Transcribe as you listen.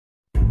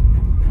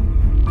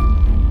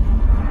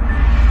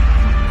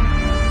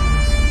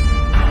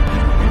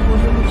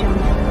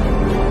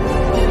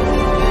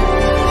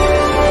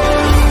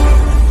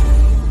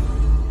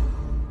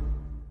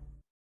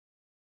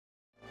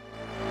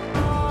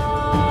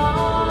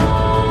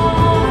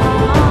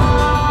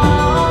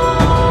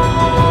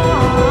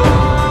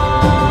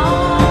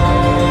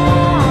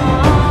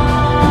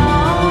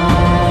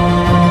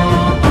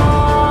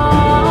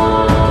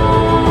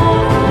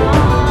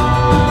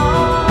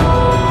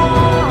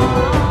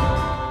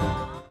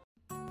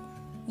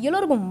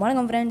எல்லோருக்கும்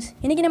வணக்கம் ஃப்ரெண்ட்ஸ்.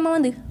 இன்றைக்கி நம்ம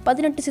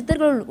 18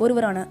 சித்தர்களுள்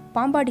ஒருவரான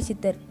பாம்பாட்டி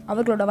சித்தர்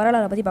அவர்களோட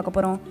வரலாறை பற்றி பார்க்க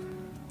போகிறோம்.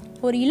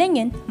 ஒரு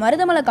இளைஞன்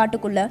மருதமலை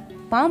காட்டுக்குள்ளே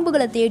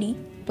பாம்புகளை தேடி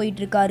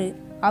போயிட்டுருக்காரு.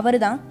 அவர்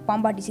தான்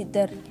பாம்பாட்டி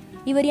சித்தர்.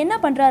 இவர் என்ன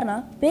பண்ணுறாருனா,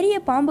 பெரிய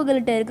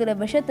பாம்புகள்கிட்ட இருக்கிற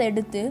விஷத்தை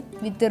எடுத்து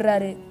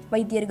வித்துடுறாரு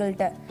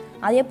வைத்தியர்கள்ட்ட.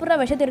 அது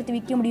எப்படா விஷத்தை எடுத்து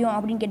விற்க முடியும்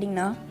அப்படின்னு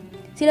கேட்டிங்கன்னா,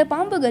 சில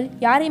பாம்புகள்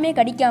யாரையுமே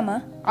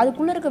கடிக்காமல்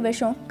அதுக்குள்ளே இருக்க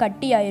விஷம்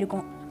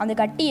கட்டியாயிருக்கும். அந்த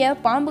கட்டியை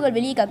பாம்புகள்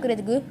வெளியே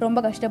கக்குறதுக்கு ரொம்ப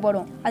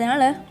கஷ்டப்படும்.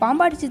 அதனால்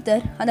பாம்பாட்டி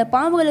சித்தர் அந்த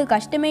பாம்புகளுக்கு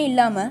கஷ்டமே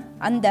இல்லாமல்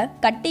அந்த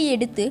கட்டியை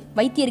எடுத்து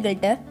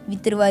வைத்தியர்கள்ட்ட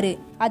விற்றுருவார்.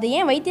 அதை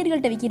ஏன்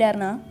வைத்தியர்கள்ட்ட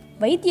விற்கிறாருனா,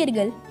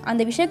 வைத்தியர்கள்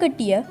அந்த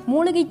விஷக்கட்டியை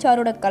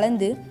மூலிகைச்சாரோட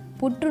கலந்து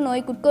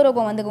புற்றுநோய்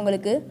குட்கரோகம்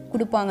வந்தவங்களுக்கு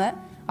கொடுப்பாங்க.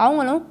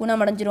 அவங்களும்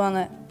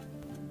குணமடைஞ்சிருவாங்க.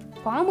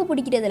 பாம்பு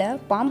பிடிக்கிறதுல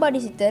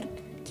பாம்பாட்டி சித்தர்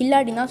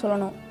கில்லாடின்னு தான்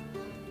சொல்லணும்.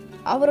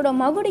 அவரோட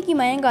மகுடிக்கு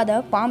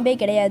மயங்காத பாம்பே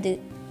கிடையாது.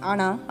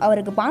 ஆனால்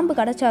அவருக்கு பாம்பு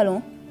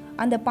கிடைச்சாலும்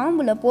அந்த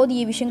பாம்பில்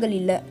போதிய விஷயங்கள்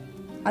இல்லை.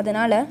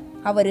 அதனால்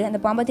அவர் அந்த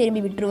பாம்பை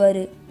திரும்பி விட்டுருவார்.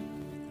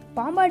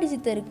 பாம்பாட்டி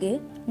சித்தருக்கு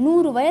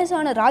 100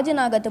 வயசான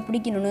ராஜநாகத்தை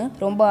பிடிக்கணும்னு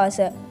ரொம்ப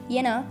ஆசை.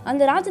 ஏன்னா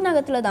அந்த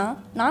ராஜநாகத்தில் தான்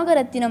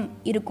நாகரத்தினம்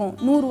இருக்கும்.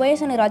 100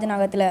 வயசான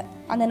ராஜநாகத்தில்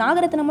அந்த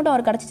நாகரத்தினம் மட்டும்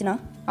அவர் கிடச்சிச்சின்னா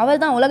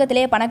அவர் தான்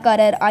உலகத்திலே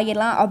பணக்காரர்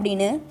ஆகிடலாம்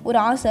அப்படின்னு ஒரு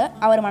ஆசை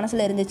அவர்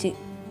மனசில் இருந்துச்சு.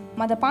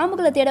 மற்ற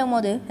பாம்புகளை தேடும்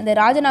போது இந்த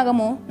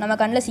ராஜநாகமும் நம்ம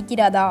கண்ணில்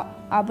சிக்கிறாதா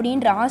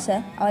அப்படின்ற ஆசை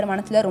அவர்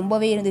மனசில்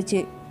ரொம்பவே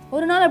இருந்துச்சு.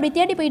 ஒரு நாள் அப்படி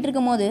தேடி போயிட்டு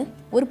இருக்கும் போது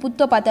ஒரு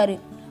புத்தை பார்த்தாரு.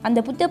 அந்த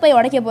புத்தை போய்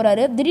உடைக்க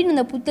போகிறாரு. திடீர்னு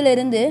அந்த புத்தில்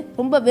இருந்து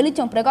ரொம்ப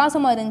வெளிச்சம்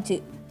பிரகாசமாக இருந்துச்சு.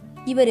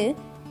 இவர்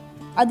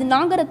அது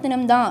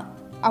நாகரத்தினம் தான்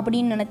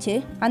அப்படின்னு நினச்சி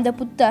அந்த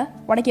புத்தை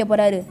உடைக்க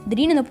போகிறாரு.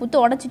 திடீர்னு அந்த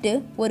புத்தை உடைச்சிட்டு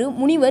ஒரு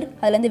முனிவர்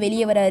அதுலேருந்து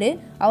வெளியே வராரு.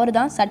 அவர்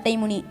தான் சட்டை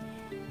முனி.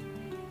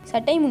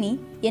 சட்டை முனி,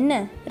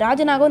 என்ன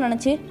ராஜநாகம்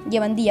நினச்சி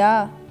இங்கே வந்தியா?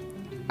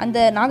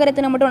 அந்த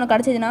நாகரத்தினம் மட்டும் உனக்கு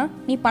கிடச்சிதுன்னா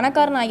நீ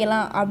பணக்காரன்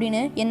ஆகலாம்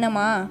அப்படின்னு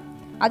என்னம்மா?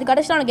 அது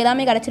கிடச்சிட்டா உனக்கு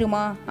எல்லாமே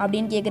கிடச்சிருமா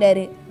அப்படின்னு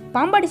கேட்குறாரு.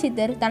 பாம்பாட்டி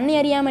சித்தர் தன்னை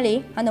அறியாமலே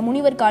அந்த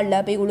முனிவர்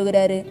காலில் போய்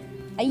விழுகிறாரு.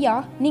 ஐயா,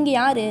 நீங்கள்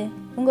யார்?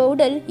 உங்கள்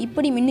உடல்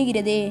இப்படி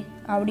மின்னுகிறதே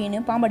அப்படின்னு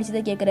பாம்பாட்டி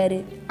சித்தர் கேட்குறாரு.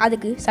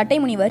 அதுக்கு சட்டை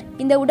முனிவர்,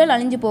 இந்த உடல்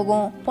அழிஞ்சு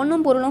போகும்,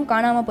 பொண்ணும் பொருளும்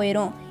காணாமல்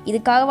போயிடும்.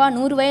 இதுக்காகவா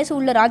 100 வயசு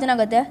உள்ள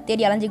ராஜநாகத்தை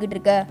தேடி அலைஞ்சிக்கிட்டு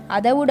இருக்க?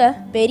 அதை விட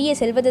பெரிய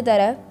செல்வத்தை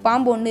தர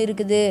பாம்பு ஒன்று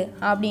இருக்குது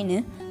அப்படின்னு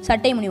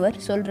சட்டை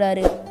முனிவர்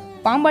சொல்கிறாரு.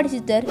 பாம்பாட்டி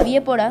சித்தர்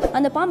வியப்போட,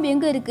 அந்த பாம்பு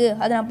எங்கே இருக்குது,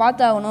 அதை நான்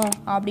பார்த்தாகணும்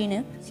அப்படின்னு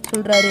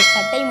சொல்கிறாரு.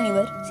 சட்டை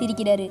முனிவர்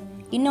சிரிக்கிறாரு.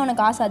 இன்னும்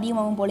உனக்கு ஆசை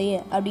அதிகமாகும் போலையே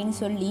அப்படின்னு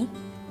சொல்லி,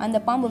 அந்த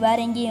பாம்பு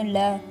வேறு எங்கேயும்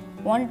இல்லை,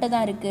 உன்கிட்ட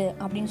தான் இருக்குது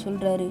அப்படின்னு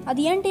சொல்கிறாரு.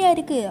 அது ஏன்ட்டையா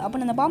இருக்குது? அப்போ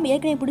நான் அந்த பாம்பு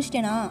ஏற்கனவே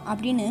பிடிச்சிட்டேனா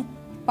அப்படின்னு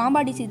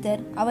பாம்பாட்டி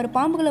சித்தர் அவர்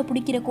பாம்புகளை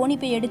பிடிக்கிற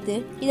கோணிப்பை எடுத்து,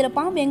 இதில்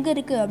பாம்பு எங்கே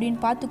இருக்குது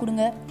அப்படின்னு பார்த்து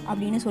கொடுங்க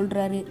அப்படின்னு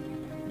சொல்கிறாரு.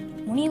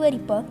 முனிவர்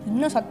இப்போ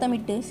இன்னும்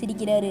சத்தமிட்டு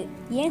சிரிக்கிறாரு.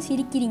 ஏன்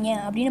சிரிக்கிறீங்க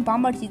அப்படின்னு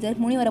பாம்பாட்டி சித்தர்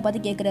முனிவரை பார்த்து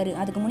கேட்குறாரு.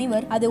 அதுக்கு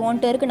முனிவர், அது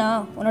உன்கிட்ட இருக்குண்ணா,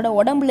 உன்னோட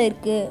உடம்புல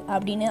இருக்குது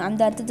அப்படின்னு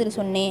அந்த அர்த்தத்தில்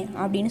சொன்னேன்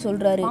அப்படின்னு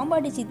சொல்கிறாரு.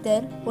 பாம்பாட்டி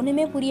சித்தர்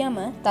ஒன்றுமே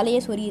புரியாமல்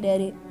தலையை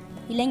சொறிகிறாரு.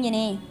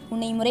 இளைஞனே,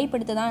 உன்னை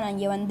முறைப்படுத்த தான் நான்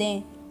இங்கே வந்தேன்.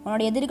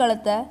 உன்னோட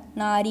எதிர்காலத்தை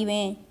நான்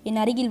அறிவேன், என்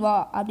அருகில் வா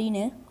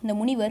அப்படின்னு இந்த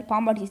முனிவர்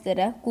பாம்பாட்டி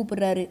சித்தரை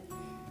கூப்பிடுறாரு.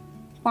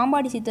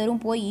 பாம்பாட்டி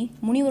சித்தரும் போய்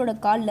முனிவரோட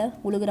காலில்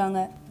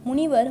விழுகிறாங்க.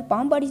 முனிவர்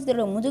பாம்பாட்டி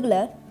சித்தரோட முதுகில்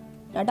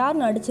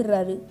நடார்னு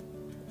அடிச்சிடுறாரு.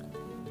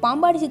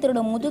 பாம்பாட்டி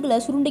சித்தரோட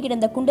முதுகில் சுருண்டு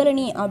கிடந்த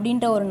குண்டலினி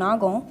அப்படின்ற ஒரு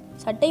நாகம்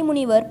சட்டை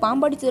முனிவர்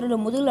பாம்பாட்டி சித்தரோட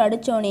முதுகில்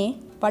அடித்தோடனே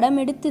படம்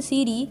எடுத்து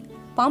சீறி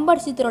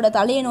பாம்பாட்டி சித்தரோட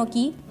தலையை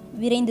நோக்கி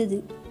விரைந்தது.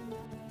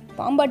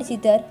 பாம்பாட்டி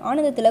சித்தர்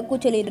ஆனந்தத்தில்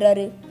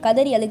கூச்சலிடுறாரு,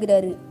 கதறி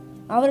அழுகிறாரு.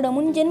 அவரோட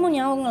முன்ஜென்ம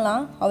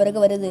ஞாபகங்கள்லாம்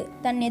அவருக்கு வருது.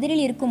 தன்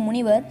எதிரில் இருக்கும்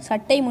முனிவர்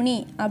சட்டை முனி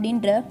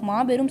அப்படின்ற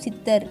மாபெரும்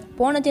சித்தர்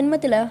போன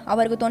ஜென்மத்தில்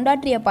அவருக்கு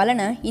தொண்டாற்றிய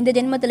பலனை இந்த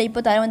ஜென்மத்தில்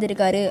இப்போ தர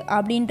வந்திருக்காரு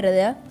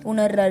அப்படின்றத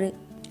உணர்றாரு.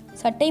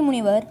 சட்டை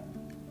முனிவர்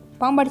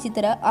பாம்பாட்டி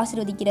சித்தரை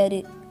ஆசீர்வதிக்கிறாரு.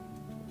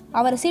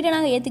 அவரை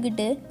சீடனாக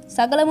ஏற்றுக்கிட்டு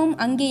சகலமும்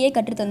அங்கேயே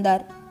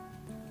கற்றுத்தந்தார்.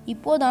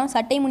 இப்போதான்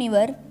சட்டை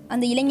முனிவர்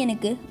அந்த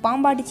இளைஞனுக்கு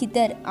பாம்பாட்டி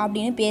சித்தர்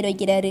அப்படின்னு பேர்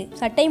வைக்கிறாரு.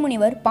 சட்டை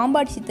முனிவர்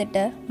பாம்பாட்டி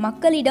சித்தர்கிட்ட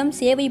மக்களிடம்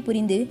சேவை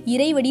புரிந்து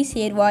இறைவடி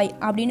சேர்வாய்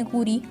அப்படின்னு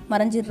கூறி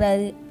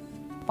மறைஞ்சிடுறாரு.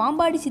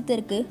 பாம்பாட்டி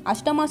சித்தருக்கு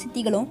அஷ்டமா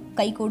சித்திகளும்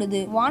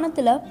கைகூடுது.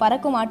 வானத்தில்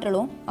பறக்கும்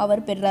ஆற்றலும்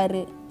அவர்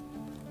பெறாரு.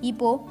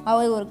 இப்போது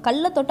அவர் ஒரு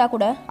கல்லை தொட்டால்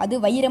கூட அது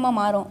வைரமாக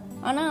மாறும்.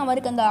 ஆனால்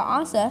அவருக்கு அந்த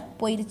ஆசை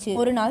போயிடுச்சு.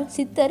 ஒரு நாள்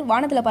சித்தர்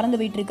வானத்தில் பறந்து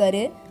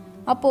போயிட்டுருக்காரு.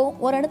 அப்போது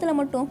ஒரு இடத்துல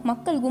மட்டும்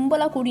மக்கள்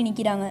கும்பலாக கூடி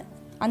நிற்கிறாங்க.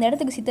 அந்த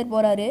இடத்துக்கு சித்தர்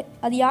போகிறாரு.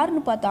 அது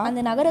யாருன்னு பார்த்தா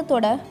அந்த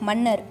நகரத்தோட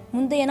மன்னர்.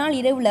 முந்தைய நாள்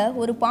இரவில்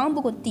ஒரு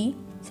பாம்பு கொத்தி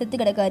செத்து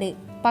கிடக்காரு.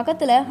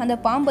 பக்கத்தில் அந்த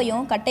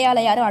பாம்பையும்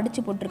கட்டையால் யாரும்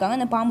அடித்து போட்டிருக்காங்க.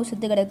 அந்த பாம்பு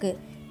செத்து கிடக்கு.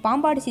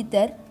 பாம்பாட்டி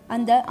சித்தர்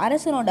அந்த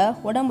அரசனோட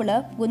உடம்புல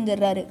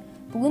புகுந்துடுறாரு.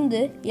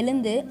 புகுந்து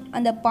எழுந்து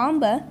அந்த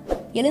பாம்பை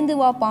எழுந்து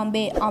வா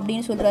பாம்பே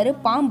அப்படின்னு சொல்கிறாரு.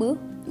 பாம்பு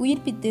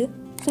உயிர்ப்பித்து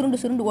சுருண்டு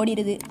சுருண்டு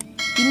ஓடிடுது.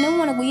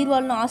 இன்னமும் உனக்கு உயிர்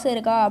வாழணும் ஆசை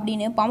இருக்கா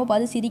அப்படின்னு பாம்பை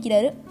பார்த்து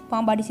சிரிக்கிறாரு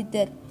பாம்பாட்டி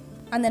சித்தர்.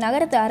 அந்த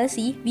நகரத்து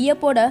அரசி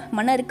வியப்போட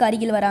மன்னருக்கு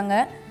அருகில் வராங்க.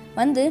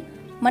 வந்து,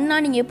 மன்னா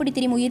நீங்கள் எப்படி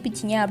திரும்பி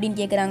உயிர்ப்பிச்சிங்க அப்படின்னு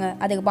கேட்குறாங்க.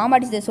 அதுக்கு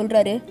பாம்பாட்டி சித்தர்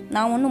சொல்கிறாரு,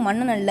 நான் ஒன்றும்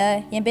மன்னன் அல்ல,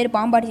 என் பேர்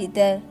பாம்பாட்டி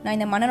சித்தர், நான்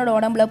இந்த மன்னனோட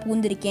உடம்புல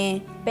பூந்திருக்கேன்.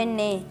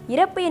 பெண்ணே,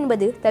 இறப்பு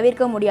என்பது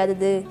தவிர்க்க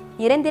முடியாதது,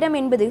 நிரந்தரம்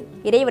என்பது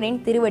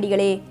இறைவனின்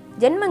திருவடிகளே,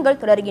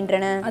 ஜென்மங்கள்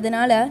தொடர்கின்றன,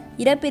 அதனால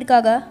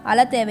இறப்பிற்காக அழ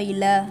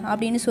தேவையில்லை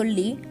அப்படின்னு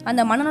சொல்லி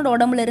அந்த மன்னனோட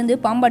உடம்புல இருந்து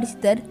பாம்பாட்டி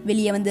சித்தர்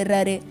வெளியே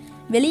வந்துடுறாரு.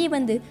 வெளியே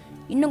வந்து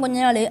இன்னும் கொஞ்ச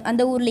நாள்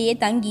அந்த ஊர்லேயே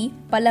தங்கி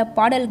பல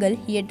பாடல்கள்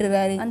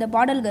இயற்றுறாரு. அந்த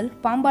பாடல்கள்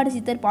பாம்பாட்டி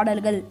சித்தர்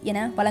பாடல்கள்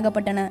என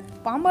வழங்கப்பட்டன.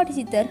 பாம்பாட்டி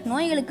சித்தர்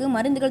நோய்களுக்கு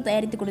மருந்துகள்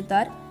தயாரித்து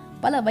கொடுத்தார்.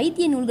 பல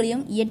வைத்திய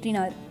நூல்களையும்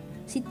இயற்றினார்.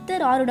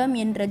 சித்தர் ஆருடம்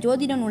என்ற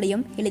ஜோதிட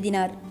நூலையும்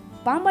எழுதினார்.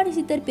 பாம்பாட்டி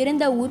சித்தர்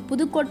பிறந்த ஊர்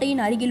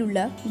புதுக்கோட்டையின் அருகில் உள்ள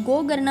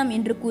கோகர்ணம்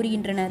என்று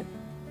கூறுகின்றனர்.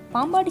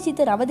 பாம்பாட்டி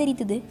சித்தர்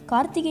அவதரித்தது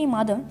கார்த்திகை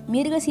மாதம்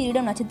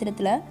மிருகசீரிடம்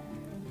நட்சத்திரத்தில்.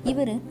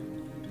 இவர்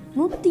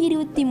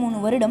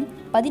 123 வருடம்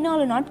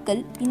 14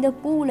 நாட்கள் இந்த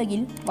பூ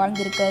உலகில்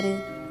வாழ்ந்திருக்காரு.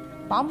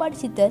 பாம்பாட்டி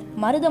சித்தர்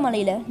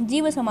மருதமலையில்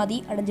ஜீவசமாதி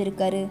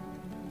அடைஞ்சிருக்காரு.